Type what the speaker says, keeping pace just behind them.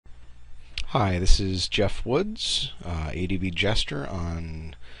Hi, this is Jeff Woods, ADV Jester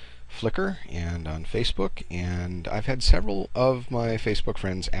on Flickr and on Facebook, and I've had several of my Facebook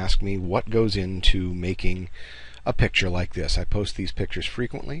friends ask me what goes into making a picture like this. I post these pictures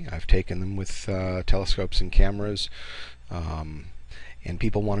frequently. I've taken them with telescopes and cameras, and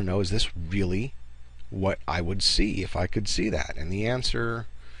people want to know, is this really what I would see if I could see that? And the answer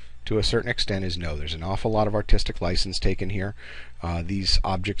to a certain extent is no. There's an awful lot of artistic license taken here. These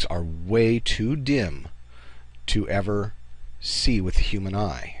objects are way too dim to ever see with the human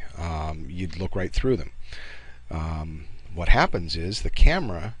eye. You'd look right through them. What happens is the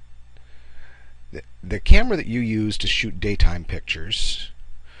camera that you use to shoot daytime pictures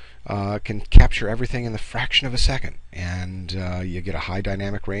can capture everything in the fraction of a second, and you get a high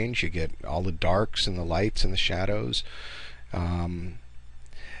dynamic range. You get all the darks and the lights and the shadows.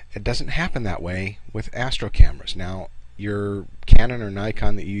 It doesn't happen that way with astro cameras. Now, your Canon or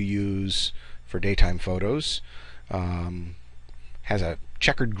Nikon that you use for daytime photos has a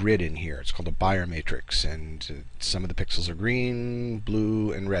checkered grid in here. It's called a Bayer matrix, and some of the pixels are green,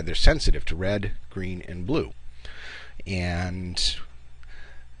 blue, and red. They're sensitive to red, green, and blue. And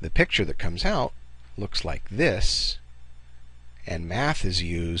the picture that comes out looks like this, and math is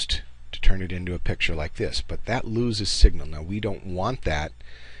used to turn it into a picture like this. But that loses signal. Now, we don't want that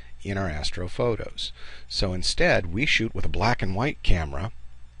in our astrophotos. So instead, we shoot with a black and white camera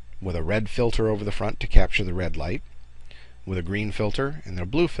with a red filter over the front to capture the red light, with a green filter and a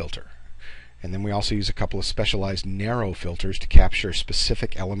blue filter. And then we also use a couple of specialized narrow filters to capture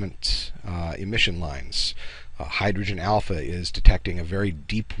specific element emission lines. Hydrogen alpha is detecting a very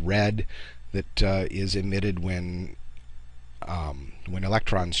deep red that is emitted when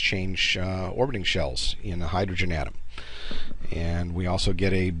electrons change orbiting shells in a hydrogen atom. And we also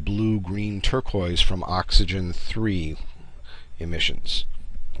get a blue, green, turquoise from oxygen 3 emissions.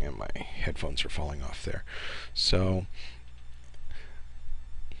 And my headphones are falling off there. So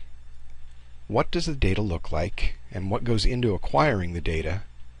what does the data look like, and what goes into acquiring the data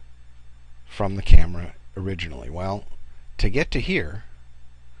from the camera originally? Well, to get to here,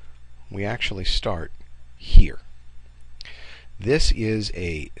 we actually start here. This is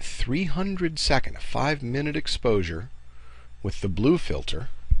a 300-second, a 5-minute exposure with the blue filter,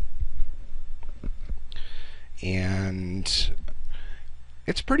 and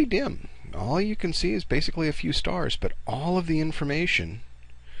it's pretty dim. All you can see is basically a few stars, but all of the information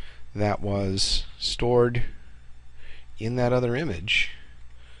that was stored in that other image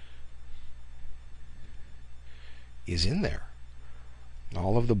is in there.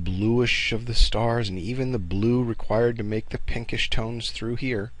 All of the bluish of the stars, and even the blue required to make the pinkish tones through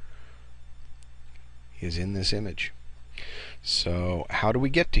here, is in this image. So how do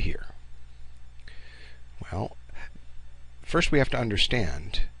we get to here? Well, first we have to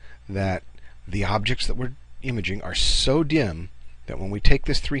understand that the objects that we're imaging are so dim that when we take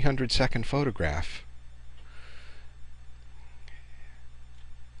this 300-second photograph,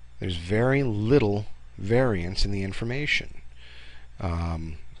 there's very little variance in the information.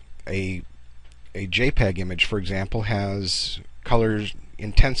 A JPEG image, for example, has color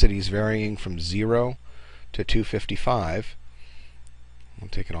intensities varying from 0 to 255. We'll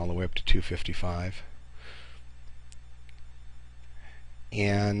take it all the way up to 255.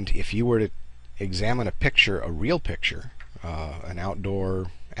 And if you were to examine a picture, a real picture, an outdoor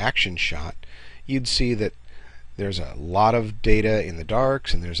action shot, you'd see that there's a lot of data in the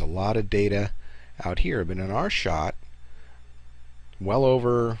darks and there's a lot of data out here. But in our shot, well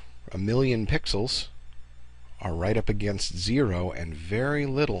over 1 million pixels are right up against 0, and very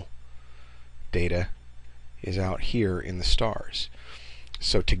little data is out here in the stars.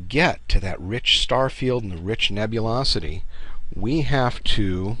 So to get to that rich star field and the rich nebulosity, we have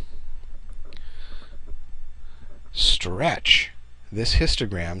to stretch this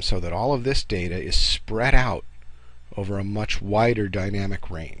histogram so that all of this data is spread out over a much wider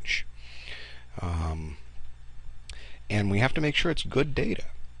dynamic range. And we have to make sure it's good data.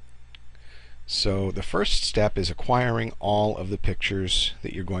 So the first step is acquiring all of the pictures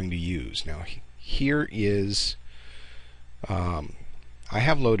that you're going to use. Now here is, I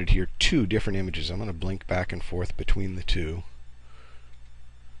have loaded here 2 different images. I'm going to blink back and forth between the 2.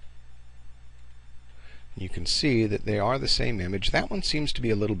 You can see that they are the same image. That one seems to be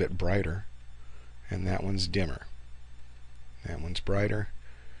a little bit brighter, and that one's dimmer. That one's brighter,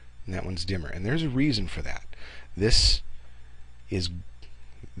 and that one's dimmer. And there's a reason for that. This is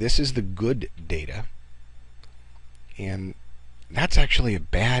the good data, and that's actually a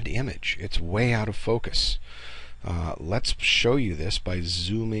bad image. It's way out of focus. Let's show you this by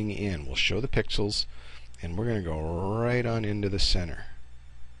zooming in. We'll show the pixels, and we're going to go right on into the center.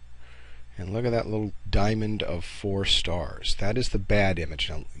 And look at that little diamond of 4 stars. That is the bad image.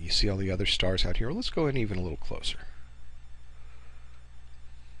 Now, you see all the other stars out here? Well, let's go in even a little closer.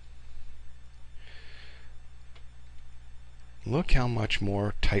 Look how much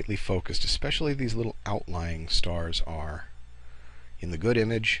more tightly focused, especially these little outlying stars are in the good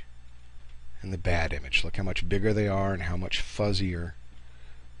image and the bad image. Look how much bigger they are and how much fuzzier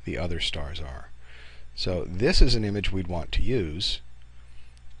the other stars are. So this is an image we'd want to use,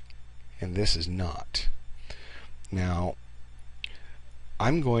 and this is not. Now,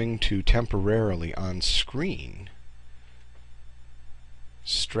 I'm going to temporarily on screen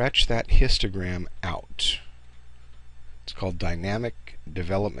stretch that histogram out. It's called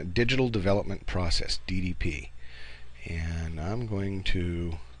Digital Development Process, DDP. And I'm going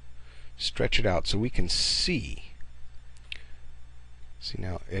to stretch it out so we can see. See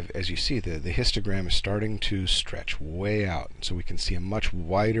now, as you see, the histogram is starting to stretch way out, so we can see a much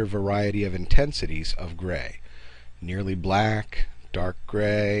wider variety of intensities of gray. Nearly black, dark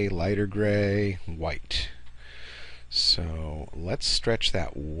gray, lighter gray, white. So let's stretch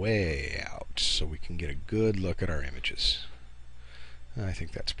that way out so we can get a good look at our images. I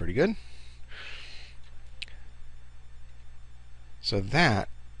think that's pretty good. So that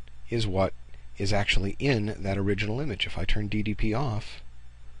is what is actually in that original image. If I turn DDP off,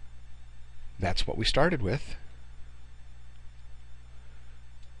 that's what we started with.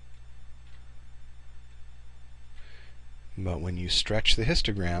 But when you stretch the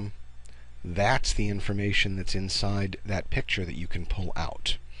histogram, that's the information that's inside that picture that you can pull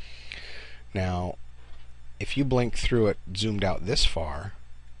out. Now, if you blink through it zoomed out this far,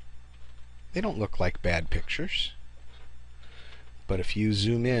 they don't look like bad pictures. But if you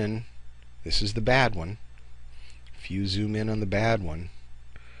zoom in, this is the bad one. If you zoom in on the bad one,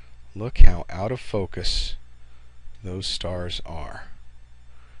 look how out of focus those stars are.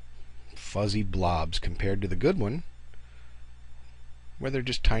 Fuzzy blobs compared to the good one, where they're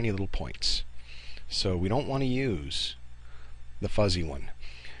just tiny little points. So we don't want to use the fuzzy one.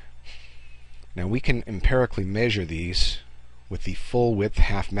 Now we can empirically measure these with the full width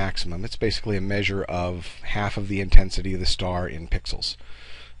half maximum. It's basically a measure of half of the intensity of the star in pixels.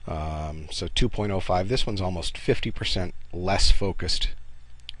 So 2.05. This one's almost 50% less focused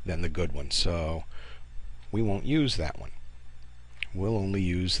than the good one. So we won't use that one. We'll only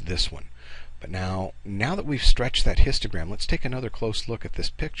use this one. But now that we've stretched that histogram, let's take another close look at this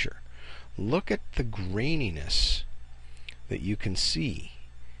picture. Look at the graininess that you can see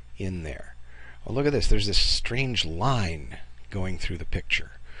in there. Well, look at this. There's this strange line going through the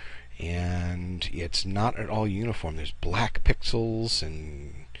picture. And it's not at all uniform. There's black pixels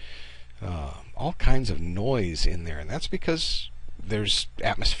and all kinds of noise in there. And that's because there's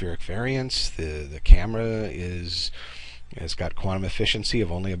atmospheric variance. The camera has got quantum efficiency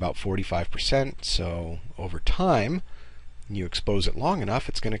of only about 45%. So over time, you expose it long enough,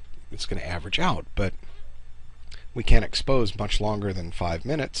 it's going to average out. But we can't expose much longer than 5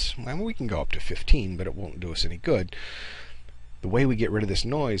 minutes. Well, we can go up to 15, but it won't do us any good. The way we get rid of this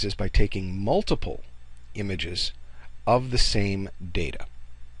noise is by taking multiple images of the same data.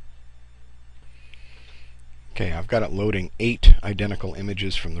 Okay, I've got it loading 8 identical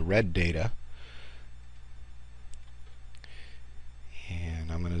images from the red data.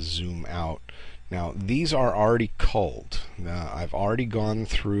 And I'm going to zoom out. Now, these are already culled. I've already gone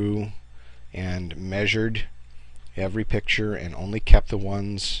through and measured every picture and only kept the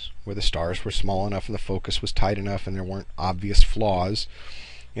ones where the stars were small enough and the focus was tight enough and there weren't obvious flaws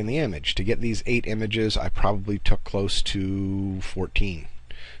in the image. To get these 8 images, I probably took close to 14.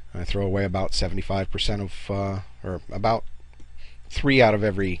 I throw away about 75% of, or about 3 out of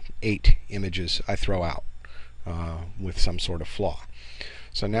every 8 images I throw out with some sort of flaw.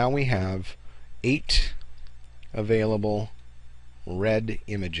 So now we have 8 available red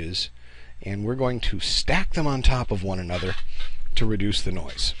images, and we're going to stack them on top of one another to reduce the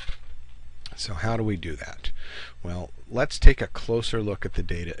noise. So how do we do that? Well, let's take a closer look at the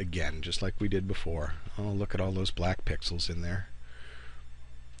data again, just like we did before. Oh, look at all those black pixels in there.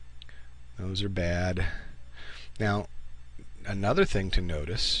 Those are bad. Now, another thing to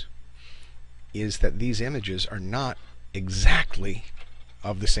notice is that these images are not exactly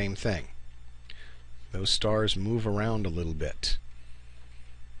of the same thing. Those stars move around a little bit.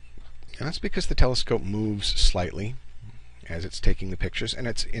 And that's because the telescope moves slightly as it's taking the pictures, and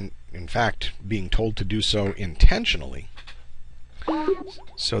it's in fact being told to do so intentionally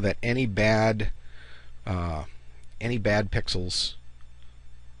so that any bad pixels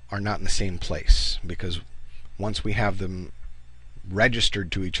are not in the same place, because once we have them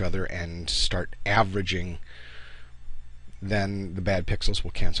registered to each other and start averaging then the bad pixels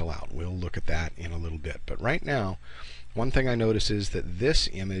will cancel out. We'll look at that in a little bit. But right now, one thing I notice is that this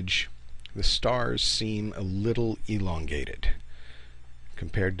image, the stars seem a little elongated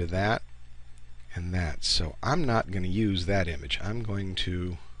compared to that and that. So I'm not going to use that image. I'm going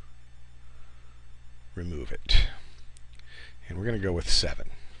to remove it. And we're going to go with 7.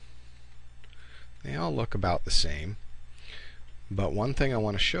 They all look about the same. But one thing I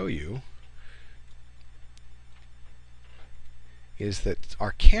want to show you is that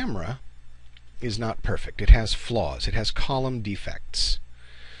our camera is not perfect. It has flaws. It has column defects.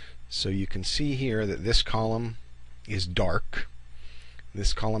 So you can see here that this column is dark.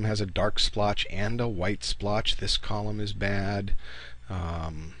 This column has a dark splotch and a white splotch. This column is bad.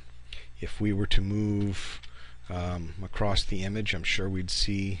 If we were to move across the image, I'm sure we'd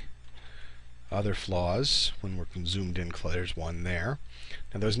see other flaws when we're zoomed in. There's one there.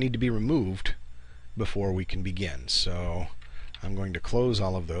 Now those need to be removed before we can begin. So I'm going to close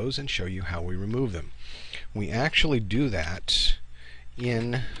all of those and show you how we remove them. We actually do that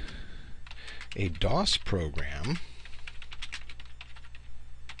in a DOS program.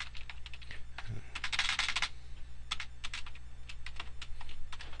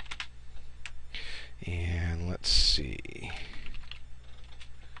 And let's see.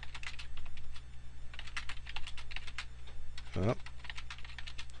 Oh.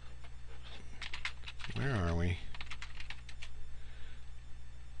 Where are we?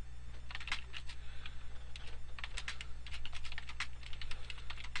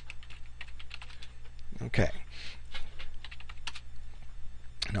 Okay.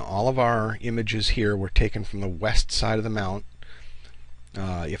 Now all of our images here were taken from the west side of the mount.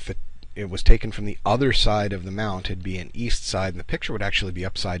 If it was taken from the other side of the mount, it'd be an east side, and the picture would actually be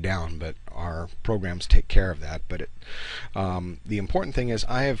upside down, but our programs take care of that. But the important thing is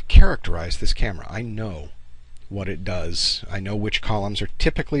I have characterized this camera. I know what it does. I know which columns are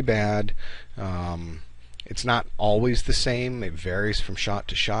typically bad. It's not always the same. It varies from shot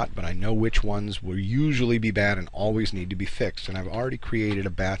to shot, but I know which ones will usually be bad and always need to be fixed. And I've already created a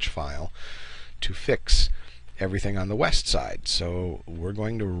batch file to fix everything on the west side. So we're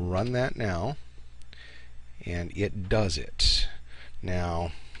going to run that now, and it does it.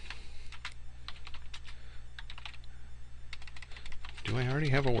 Now, do I already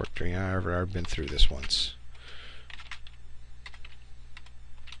have a work tree? I've already been through this once.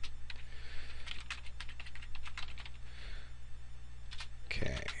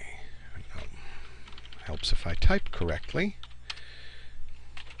 Okay. Helps if I type correctly.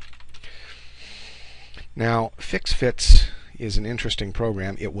 Now, FixFits is an interesting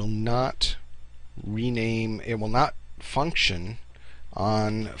program. It will not rename, it will not function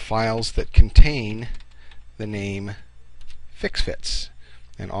on files that contain the name FixFits.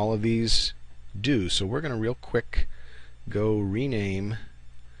 And all of these do. So we're going to real quick go rename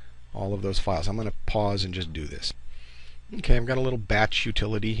all of those files. I'm going to pause and just do this. Okay, I've got a little batch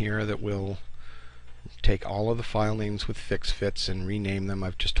utility here that will take all of the file names with FixFits and rename them.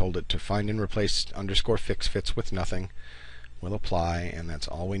 I've just told it to find and replace _FixFits with nothing. Will apply, and that's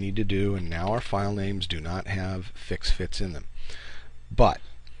all we need to do. And now our file names do not have FixFits in them. But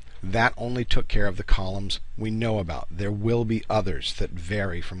that only took care of the columns we know about. There will be others that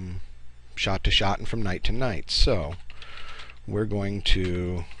vary from shot to shot and from night to night. So we're going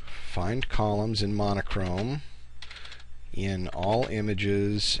to find columns in monochrome in all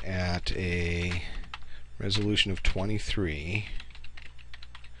images at a resolution of 23.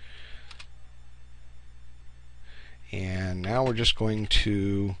 And now we're just going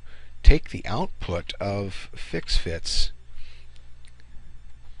to take the output of FixFits,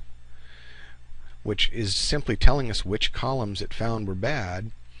 which is simply telling us which columns it found were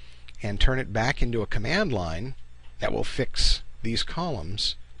bad, and turn it back into a command line that will fix these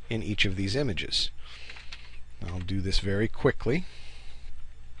columns in each of these images. I'll do this very quickly.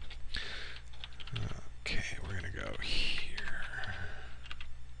 Okay, we're going to go here.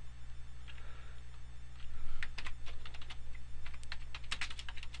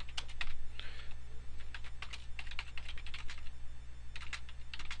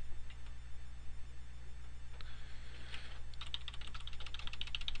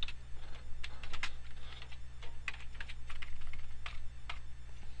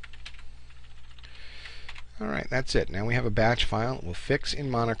 Alright, that's it. Now we have a batch file. We'll fix in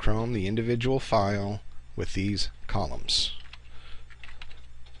monochrome the individual file with these columns.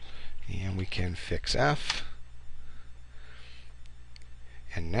 And we can fix F.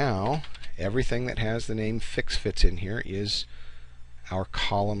 And now everything that has the name FixFits in here is our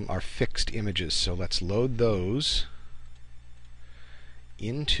column, our fixed images. So let's load those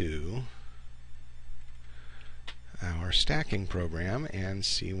our stacking program and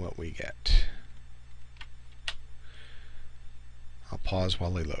see what we get. I'll pause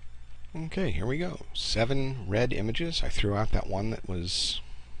while they load. Okay, here we go. 7 red images. I threw out that one that was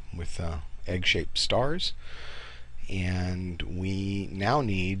with egg-shaped stars. And we now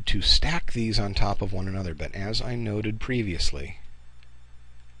need to stack these on top of one another. But as I noted previously,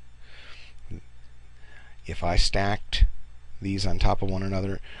 if I stacked these on top of one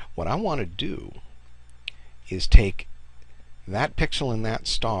another, what I want to do is take that pixel in that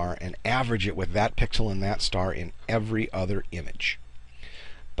star and average it with that pixel in that star in every other image.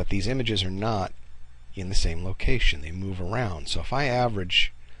 But these images are not in the same location. They move around. So if I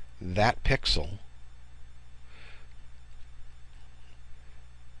average that pixel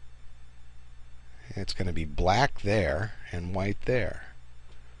it's going to be black there and white there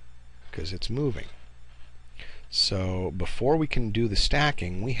because it's moving. So before we can do the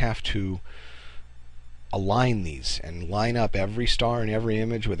stacking, we have to align these and line up every star in every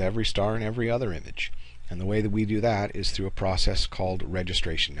image with every star in every other image. And the way that we do that is through a process called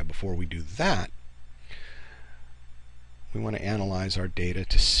registration. Now before we do that, we want to analyze our data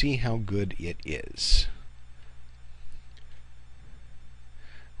to see how good it is.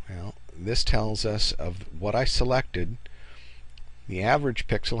 Well, this tells us of what I selected. The average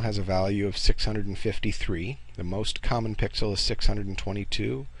pixel has a value of 653. The most common pixel is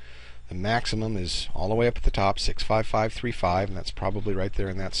 622. The maximum is all the way up at the top, 65535, and that's probably right there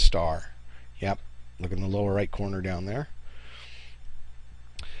in that star. Yep, look in the lower right corner down there.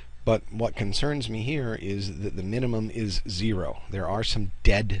 But what concerns me here is that the minimum is 0. There are some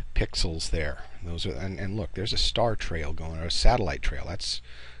dead pixels there. Those are, and look, there's a star trail going, or a satellite trail. That's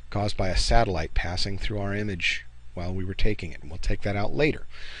caused by a satellite passing through our image while we were taking it. And we'll take that out later.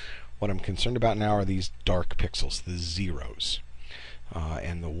 What I'm concerned about now are these dark pixels, the zeros.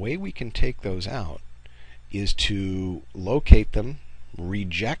 And the way we can take those out is to locate them,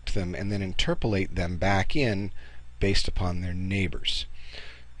 reject them, and then interpolate them back in based upon their neighbors.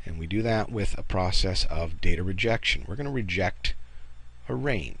 And we do that with a process of data rejection. We're going to reject a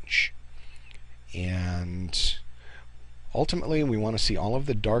range. And ultimately, we want to see all of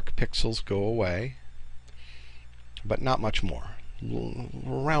the dark pixels go away, but not much more.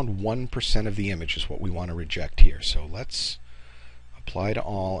 Around 1% of the image is what we want to reject here. So let's apply to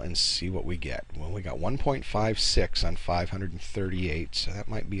all and see what we get. Well, we got 1.56 on 538, so that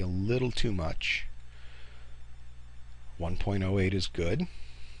might be a little too much. 1.08 is good.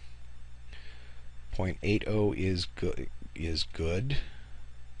 0.80 is good.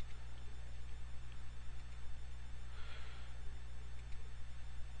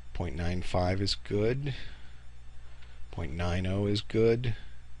 0.95 is good. 0.90 is good.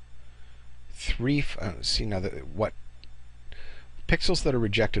 See now what pixels that are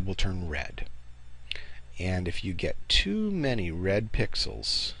rejected will turn red. And if you get too many red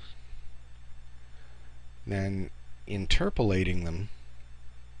pixels, then interpolating them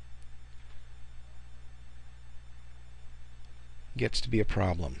gets to be a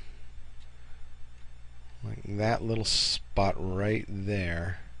problem. Like that little spot right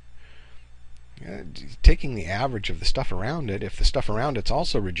there. Taking the average of the stuff around it, if the stuff around it's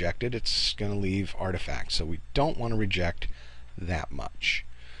also rejected, it's going to leave artifacts. So we don't want to reject that much.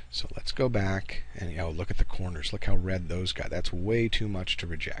 So let's go back and look at the corners. Look how red those got. That's way too much to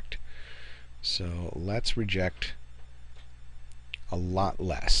reject. So let's reject a lot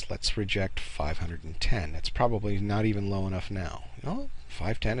less. Let's reject 510. That's probably not even low enough now.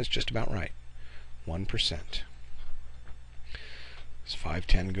 510 is just about right. 1%. Is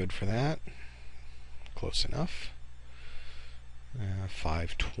 510 good for that? Close enough.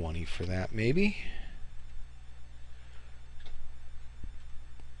 520 for that, maybe.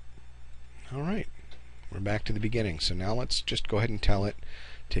 All right, we're back to the beginning. So now let's just go ahead and tell it,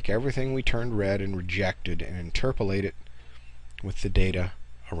 take everything we turned red and rejected and interpolate it with the data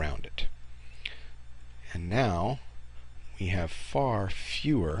around it. And now we have far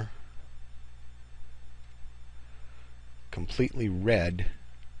fewer completely red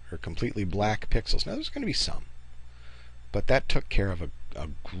or completely black pixels. Now there's going to be some, but that took care of a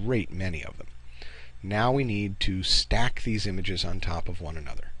great many of them. Now we need to stack these images on top of one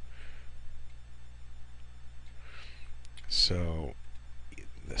another. So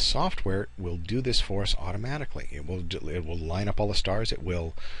the software will do this for us automatically. It will line up all the stars. It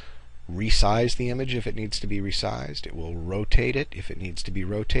will resize the image if it needs to be resized. It will rotate it if it needs to be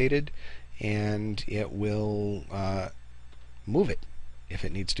rotated, and it will move it if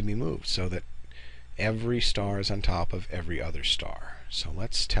it needs to be moved, so that every star is on top of every other star. So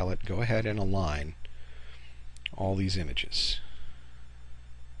let's tell it, go ahead and align all these images.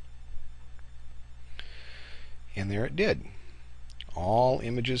 And there it did. All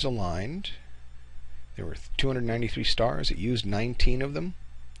images aligned. There were 293 stars. It used 19 of them.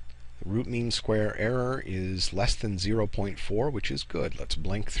 The root mean square error is less than 0.4, which is good. Let's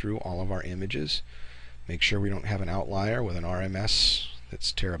blink through all of our images. Make sure we don't have an outlier with an RMS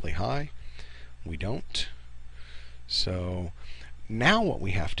that's terribly high. We don't. So now what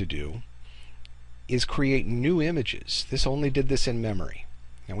we have to do is create new images. This only did this in memory.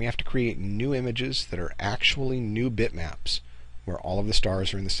 And we have to create new images that are actually new bitmaps where all of the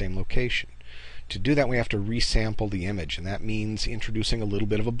stars are in the same location. To do that, we have to resample the image, and that means introducing a little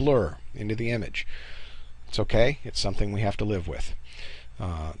bit of a blur into the image. It's okay. It's something we have to live with.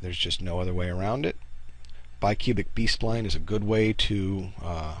 There's just no other way around it. Bicubic B-spline is a good way to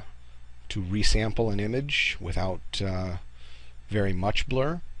resample an image without very much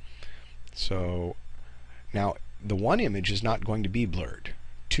blur. So now the one image is not going to be blurred.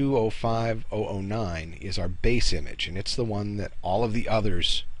 205009 is our base image, and it's the one that all of the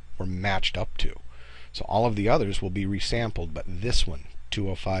others were matched up to. So all of the others will be resampled, but this one,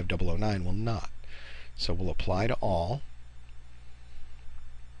 205009, will not. So we'll apply to all.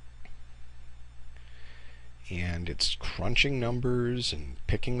 And it's crunching numbers and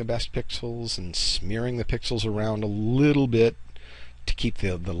picking the best pixels and smearing the pixels around a little bit to keep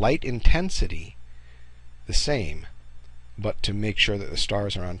the light intensity the same, but to make sure that the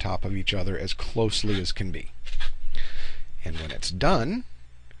stars are on top of each other as closely as can be. And when it's done,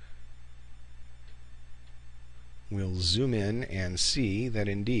 we'll zoom in and see that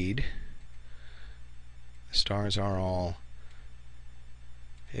indeed the stars are all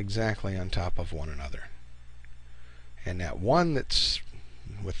exactly on top of one another. And that one that's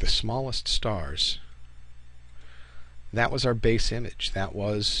with the smallest stars, that was our base image. That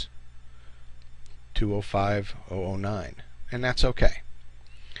was 205009. And that's okay.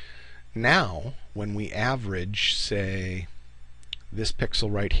 Now, when we average, say, this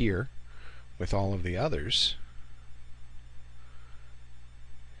pixel right here with all of the others,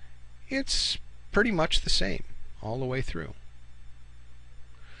 it's pretty much the same all the way through.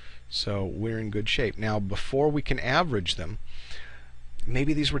 So we're in good shape. Now, before we can average them,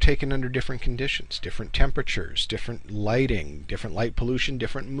 maybe these were taken under different conditions, different temperatures, different lighting, different light pollution,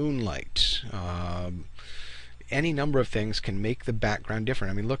 different moonlight. Any number of things can make the background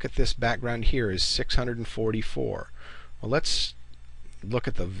different. I mean, look at this background here is 644. Well, let's look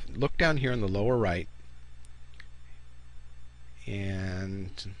down here in the lower right,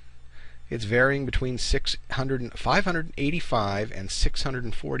 and it's varying between 585 and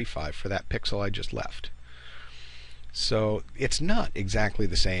 645 for that pixel I just left. So it's not exactly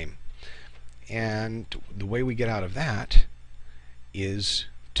the same. And the way we get out of that is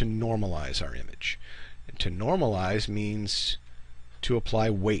to normalize our image. And to normalize means to apply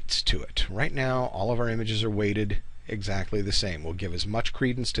weights to it. Right now, all of our images are weighted exactly the same. We'll give as much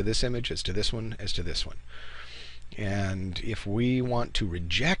credence to this image as to this one as to this one. And if we want to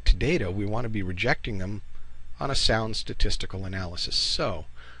reject data, we want to be rejecting them on a sound statistical analysis. So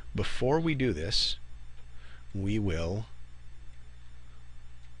before we do this, we will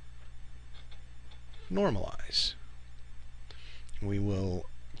normalize. We will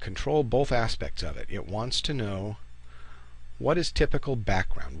control both aspects of it. It wants to know what is typical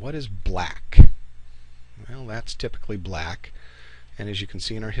background. What is black? Well, that's typically black. And as you can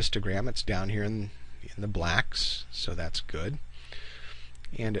see in our histogram, it's down here in the blacks, so that's good.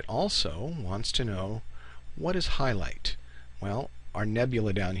 And it also wants to know what is highlight. Well, our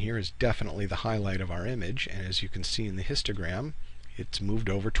nebula down here is definitely the highlight of our image, and as you can see in the histogram, it's moved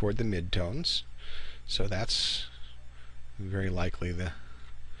over toward the midtones, so that's very likely the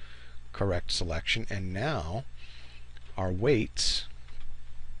correct selection. And now our weights,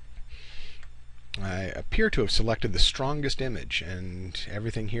 I appear to have selected the strongest image, and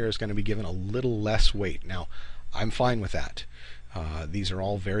everything here is going to be given a little less weight. Now, I'm fine with that. These are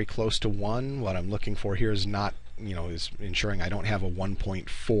all very close to 1. What I'm looking for here is not, is ensuring I don't have a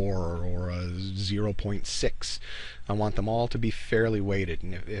 1.4 or a 0.6. I want them all to be fairly weighted,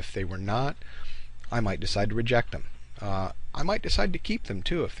 and if they were not, I might decide to reject them. I might decide to keep them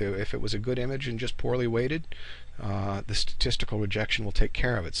too if it was a good image and just poorly weighted. The statistical rejection will take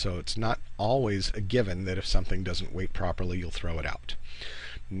care of it. So it's not always a given that if something doesn't weight properly, you'll throw it out.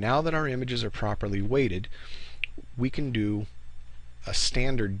 Now that our images are properly weighted, we can do a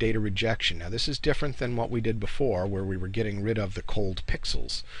standard data rejection. Now this is different than what we did before, where we were getting rid of the cold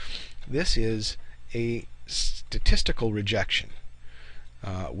pixels. This is a statistical rejection.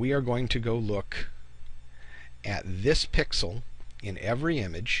 We are going to go look at this pixel in every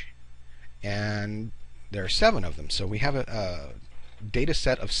image, and there are 7 of them, so we have a data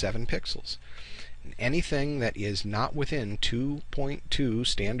set of 7 pixels. Anything that is not within 2.2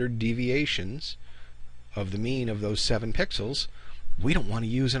 standard deviations of the mean of those 7 pixels, we don't want to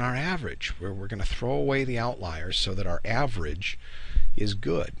use in our average. We're going to throw away the outliers so that our average is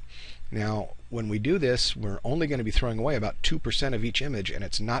good. Now, when we do this, we're only going to be throwing away about 2% of each image, and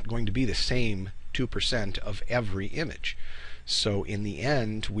it's not going to be the same 2% of every image. So in the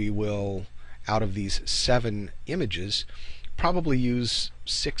end, we will, out of these 7 images, probably use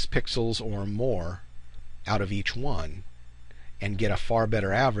 6 pixels or more out of each one and get a far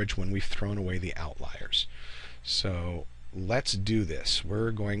better average when we've thrown away the outliers. So let's do this.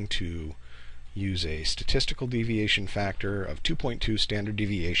 We're going to use a statistical deviation factor of 2.2 standard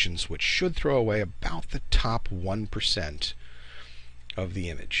deviations, which should throw away about the top 1% of the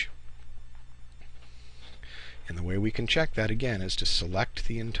image. And the way we can check that, again, is to select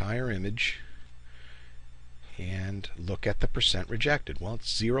the entire image and look at the percent rejected. Well,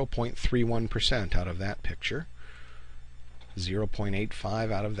 it's 0.31% out of that picture,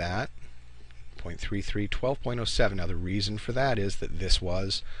 0.85 out of that, 0.33, 12.07. Now the reason for that is that this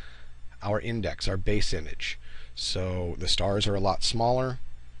was our index, our base image. So the stars are a lot smaller.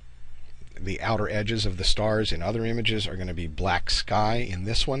 The outer edges of the stars in other images are going to be black sky in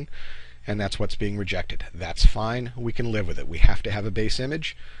this one, and that's what's being rejected. That's fine. We can live with it. We have to have a base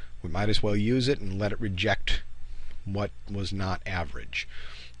image. We might as well use it and let it reject what was not average.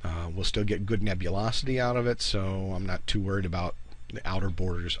 We'll still get good nebulosity out of it, so I'm not too worried about the outer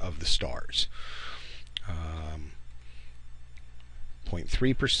borders of the stars.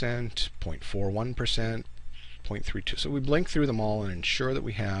 0.3%, 0.41%, 0.32. So we blink through them all and ensure that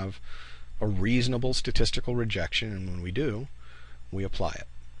we have a reasonable statistical rejection, and when we do, we apply it.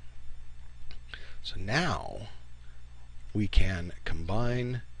 So now we can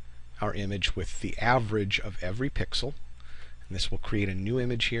combine our image with the average of every pixel, and this will create a new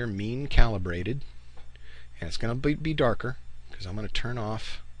image here, mean calibrated, and it's going to be darker because I'm going to turn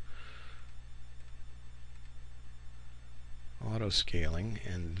off auto scaling,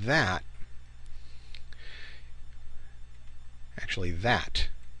 and that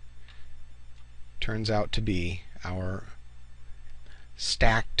turns out to be our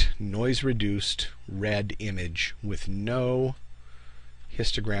stacked, noise-reduced red image with no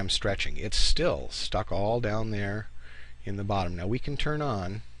histogram stretching. It's still stuck all down there in the bottom. Now we can turn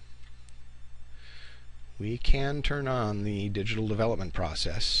on the digital development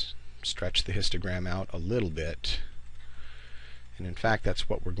process, stretch the histogram out a little bit, and in fact that's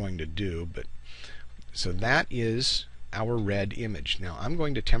what we're going to do. But so that is our red image. Now I'm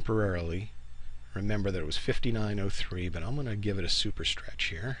going to temporarily remember that it was 5903, but I'm going to give it a super stretch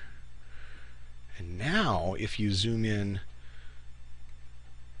here. And now if you zoom in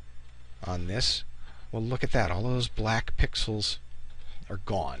on this, well, look at that. All those black pixels are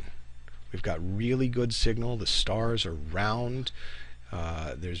gone. We've got really good signal. The stars are round.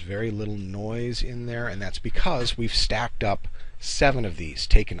 There's very little noise in there, and that's because we've stacked up 7 of these,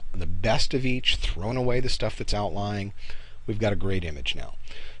 taken the best of each, thrown away the stuff that's outlying. We've got a great image now.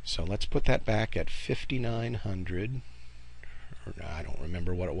 So let's put that back at 5900. Or, I don't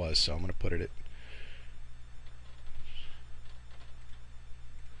remember what it was, so I'm going to put it at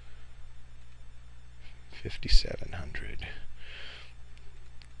 5700.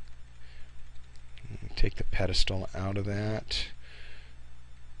 Take the pedestal out of that.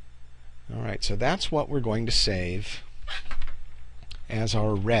 Alright, so that's what we're going to save as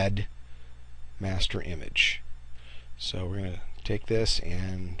our red master image. So we're going to take this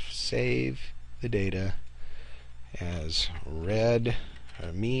and save the data as red,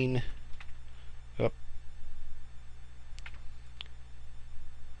 mean,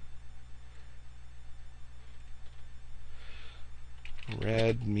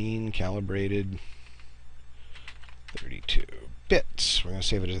 red mean calibrated 32 bits. We're going to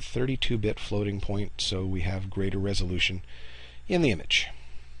save it as a 32-bit floating point so we have greater resolution in the image.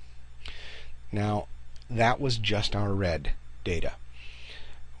 Now that was just our red data.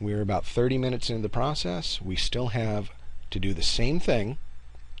 We're about 30 minutes into the process. We still have to do the same thing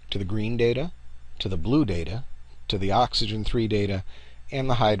to the green data, to the blue data, to the oxygen 3 data, and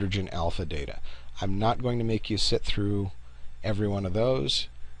the hydrogen alpha data. I'm not going to make you sit through every one of those.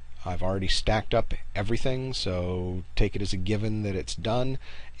 I've already stacked up everything, so take it as a given that it's done,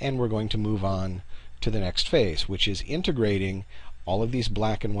 and we're going to move on to the next phase, which is integrating all of these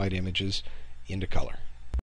black and white images into color.